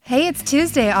Hey, it's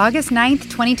Tuesday, August 9th,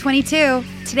 2022.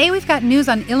 Today we've got news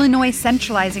on Illinois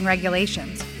centralizing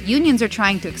regulations. Unions are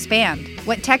trying to expand.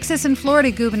 What Texas and Florida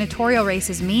gubernatorial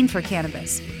races mean for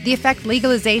cannabis. The effect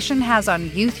legalization has on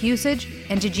youth usage.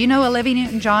 And did you know Olivia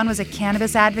Newton-John was a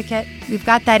cannabis advocate? We've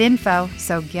got that info,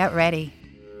 so get ready.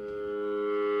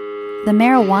 The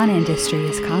marijuana industry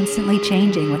is constantly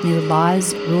changing with new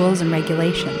laws, rules, and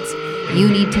regulations. You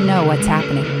need to know what's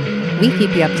happening. We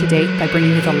keep you up to date by bringing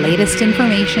you the latest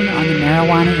information on the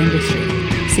marijuana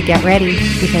industry. So get ready,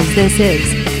 because this is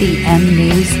the M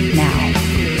News Now.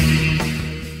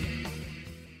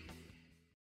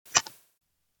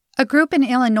 A group in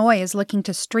Illinois is looking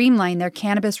to streamline their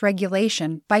cannabis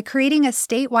regulation by creating a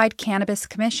statewide cannabis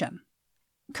commission.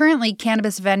 Currently,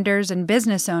 cannabis vendors and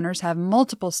business owners have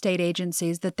multiple state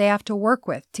agencies that they have to work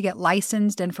with to get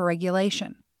licensed and for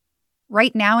regulation.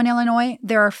 Right now in Illinois,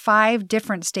 there are 5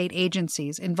 different state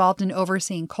agencies involved in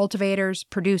overseeing cultivators,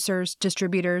 producers,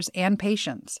 distributors, and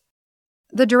patients.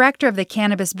 The director of the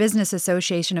Cannabis Business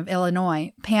Association of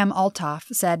Illinois, Pam Althoff,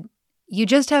 said, "You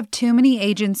just have too many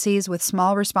agencies with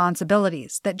small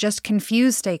responsibilities that just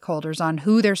confuse stakeholders on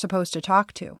who they're supposed to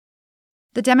talk to."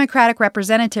 The Democratic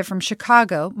representative from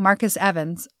Chicago, Marcus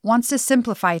Evans, wants to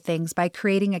simplify things by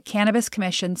creating a cannabis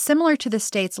commission similar to the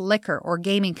state's liquor or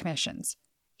gaming commissions.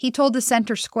 He told the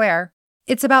Center Square,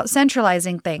 "It's about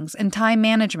centralizing things and time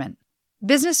management.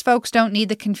 Business folks don't need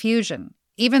the confusion.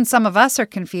 Even some of us are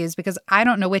confused because I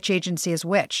don't know which agency is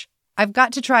which. I've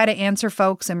got to try to answer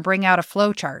folks and bring out a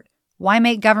flowchart. Why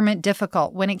make government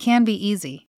difficult when it can be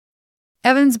easy?"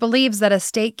 Evans believes that a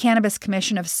state cannabis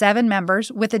commission of 7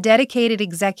 members with a dedicated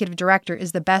executive director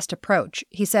is the best approach.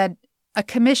 He said, "A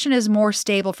commission is more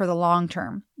stable for the long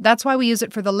term. That's why we use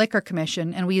it for the Liquor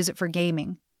Commission and we use it for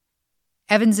gaming."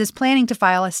 Evans is planning to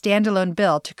file a standalone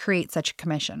bill to create such a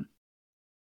commission.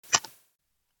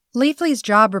 Leafly's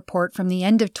job report from the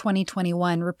end of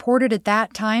 2021 reported at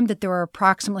that time that there were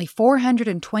approximately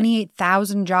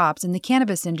 428,000 jobs in the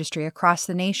cannabis industry across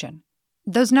the nation.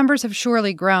 Those numbers have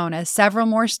surely grown as several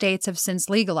more states have since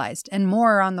legalized, and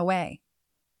more are on the way.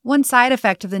 One side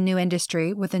effect of the new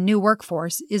industry with a new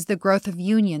workforce is the growth of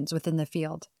unions within the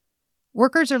field.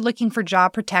 Workers are looking for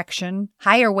job protection,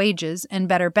 higher wages, and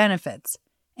better benefits,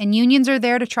 and unions are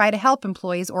there to try to help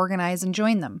employees organize and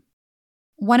join them.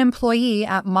 One employee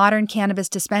at Modern Cannabis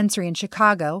Dispensary in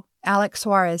Chicago, Alex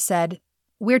Suarez, said,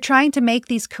 "We're trying to make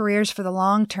these careers for the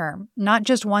long term, not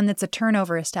just one that's a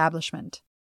turnover establishment."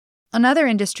 Another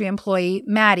industry employee,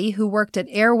 Maddie, who worked at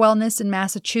Air Wellness in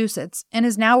Massachusetts and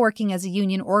is now working as a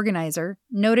union organizer,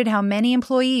 noted how many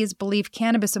employees believe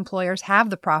cannabis employers have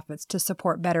the profits to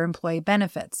support better employee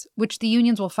benefits, which the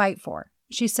unions will fight for.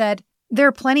 She said, "There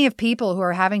are plenty of people who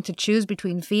are having to choose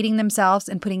between feeding themselves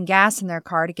and putting gas in their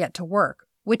car to get to work,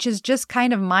 which is just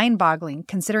kind of mind-boggling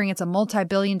considering it's a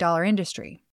multi-billion-dollar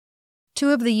industry."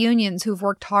 2 of the unions who've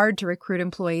worked hard to recruit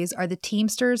employees are the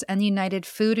Teamsters and the United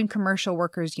Food and Commercial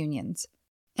Workers Unions.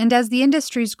 And as the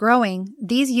industry's growing,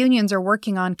 these unions are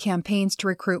working on campaigns to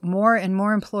recruit more and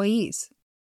more employees.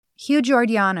 Hugh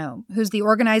Giordano, who's the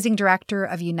organizing director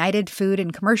of United Food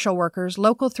and Commercial Workers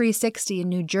Local 360 in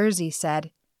New Jersey,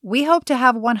 said, "We hope to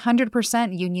have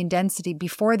 100% union density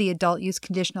before the adult use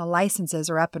conditional licenses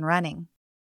are up and running."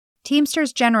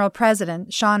 Teamsters General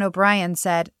President Sean O'Brien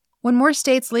said, "When more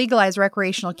states legalize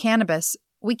recreational cannabis,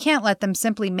 we can't let them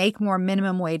simply make more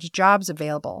minimum wage jobs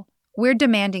available. We're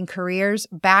demanding careers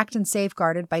backed and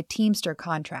safeguarded by Teamster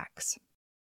contracts."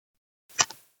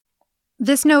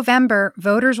 This November,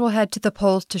 voters will head to the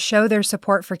polls to show their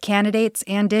support for candidates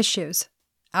and issues.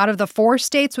 Out of the 4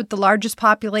 states with the largest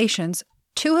populations,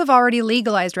 2 have already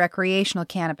legalized recreational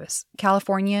cannabis,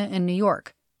 California and New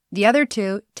York. The other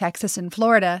 2, Texas and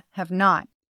Florida, have not.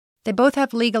 They both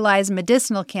have legalized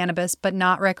medicinal cannabis, but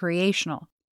not recreational.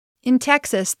 In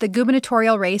Texas, the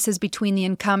gubernatorial race is between the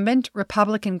incumbent,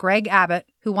 Republican Greg Abbott,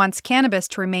 who wants cannabis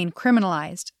to remain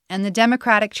criminalized, and the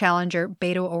Democratic challenger,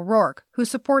 Beto O'Rourke, who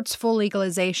supports full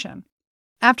legalization.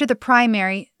 After the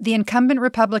primary, the incumbent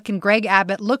Republican Greg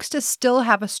Abbott looks to still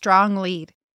have a strong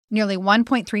lead. Nearly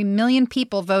 1.3 million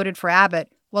people voted for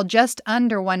Abbott, while just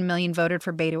under 1 million voted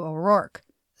for Beto O'Rourke.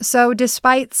 So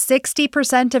despite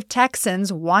 60% of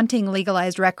Texans wanting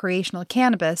legalized recreational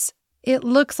cannabis, it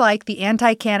looks like the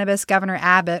anti-cannabis Governor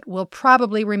Abbott will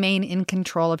probably remain in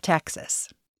control of Texas.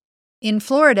 In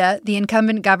Florida, the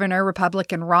incumbent governor,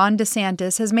 Republican Ron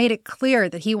DeSantis, has made it clear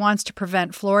that he wants to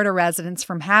prevent Florida residents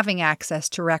from having access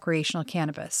to recreational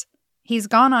cannabis. He's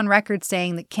gone on record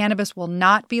saying that cannabis will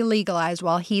not be legalized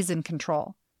while he's in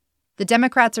control. The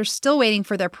Democrats are still waiting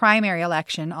for their primary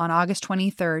election on August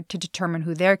 23rd to determine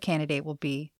who their candidate will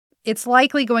be. it's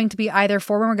likely going to be either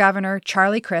former Governor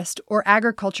Charlie Crist or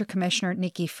Agriculture Commissioner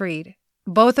Nikki Fried,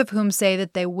 both of whom say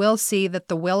that they will see that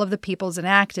the will of the people is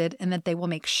enacted and that they will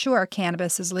make sure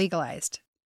cannabis is legalized.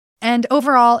 And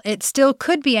overall, it still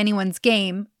could be anyone's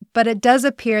game, but it does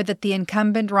appear that the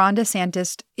incumbent Ron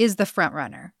DeSantis is the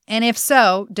frontrunner. And if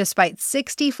so, despite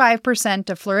 65%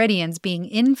 of Floridians being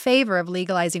in favor of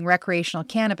legalizing recreational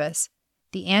cannabis,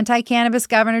 the anti-cannabis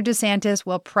Governor DeSantis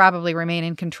will probably remain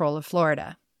in control of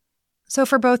Florida. So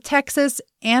for both Texas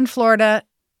and Florida,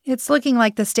 it's looking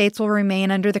like the states will remain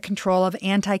under the control of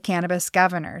anti-cannabis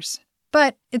governors.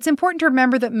 But it's important to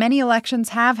remember that many elections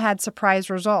have had surprise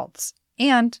results.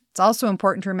 And it's also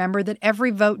important to remember that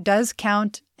every vote does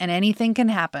count and anything can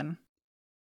happen.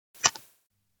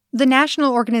 The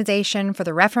National Organization for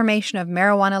the Reformation of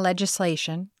Marijuana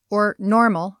Legislation, or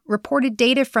NORML, reported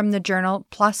data from the journal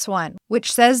PLOS ONE,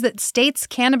 which says that states'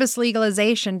 cannabis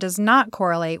legalization does not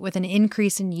correlate with an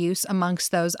increase in use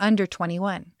amongst those under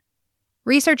 21.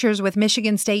 Researchers with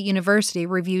Michigan State University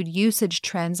reviewed usage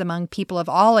trends among people of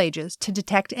all ages to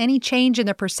detect any change in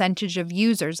the percentage of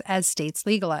users as states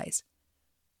legalize.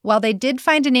 While they did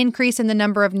find an increase in the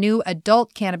number of new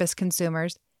adult cannabis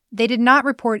consumers, they did not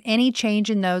report any change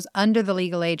in those under the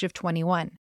legal age of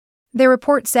 21. Their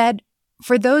report said,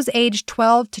 for those aged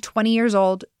 12 to 20 years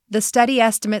old, the study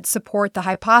estimates support the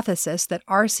hypothesis that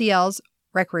RCL's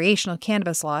recreational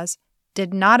cannabis laws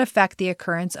did not affect the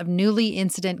occurrence of newly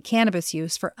incident cannabis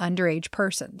use for underage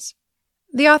persons.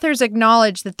 The authors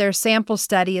acknowledged that their sample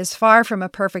study is far from a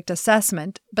perfect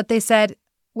assessment, but they said,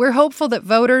 we're hopeful that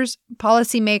voters,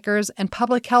 policymakers, and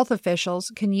public health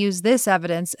officials can use this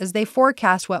evidence as they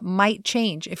forecast what might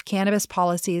change if cannabis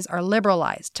policies are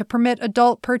liberalized to permit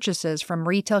adult purchases from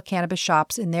retail cannabis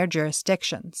shops in their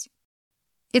jurisdictions.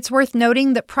 It's worth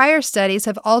noting that prior studies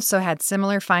have also had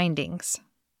similar findings.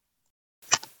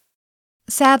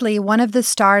 Sadly, one of the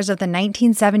stars of the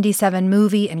 1977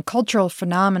 movie and cultural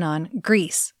phenomenon,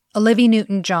 Grease, Olivia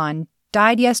Newton-John,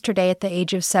 died yesterday at the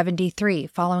age of 73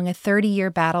 following a 30-year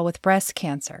battle with breast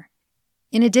cancer.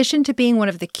 In addition to being one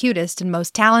of the cutest and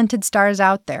most talented stars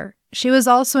out there, she was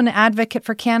also an advocate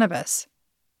for cannabis.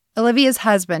 Olivia's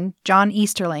husband, John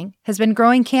Easterling, has been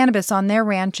growing cannabis on their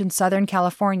ranch in Southern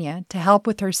California to help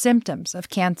with her symptoms of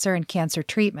cancer and cancer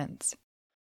treatments.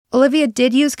 Olivia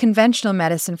did use conventional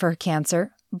medicine for her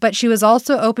cancer, but she was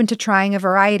also open to trying a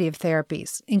variety of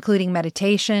therapies, including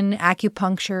meditation,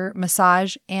 acupuncture,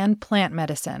 massage, and plant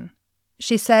medicine.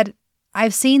 She said,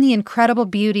 I've seen the incredible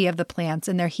beauty of the plants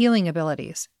and their healing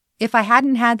abilities. If I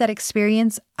hadn't had that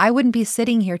experience, I wouldn't be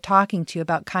sitting here talking to you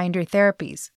about kinder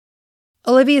therapies.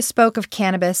 Olivia spoke of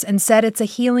cannabis and said it's a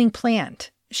healing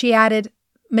plant. She added,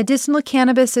 medicinal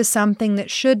cannabis is something that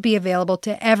should be available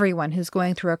to everyone who's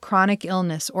going through a chronic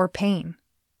illness or pain.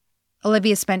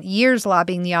 Olivia spent years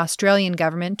lobbying the Australian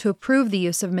government to approve the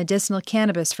use of medicinal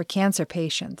cannabis for cancer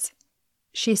patients.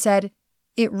 She said,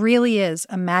 it really is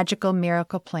a magical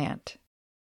miracle plant.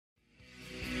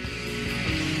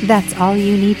 That's all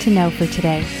you need to know for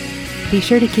today. Be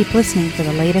sure to keep listening for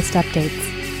the latest updates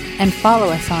and follow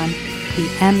us on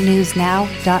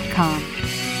themnewsnow.com.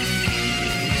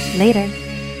 Later.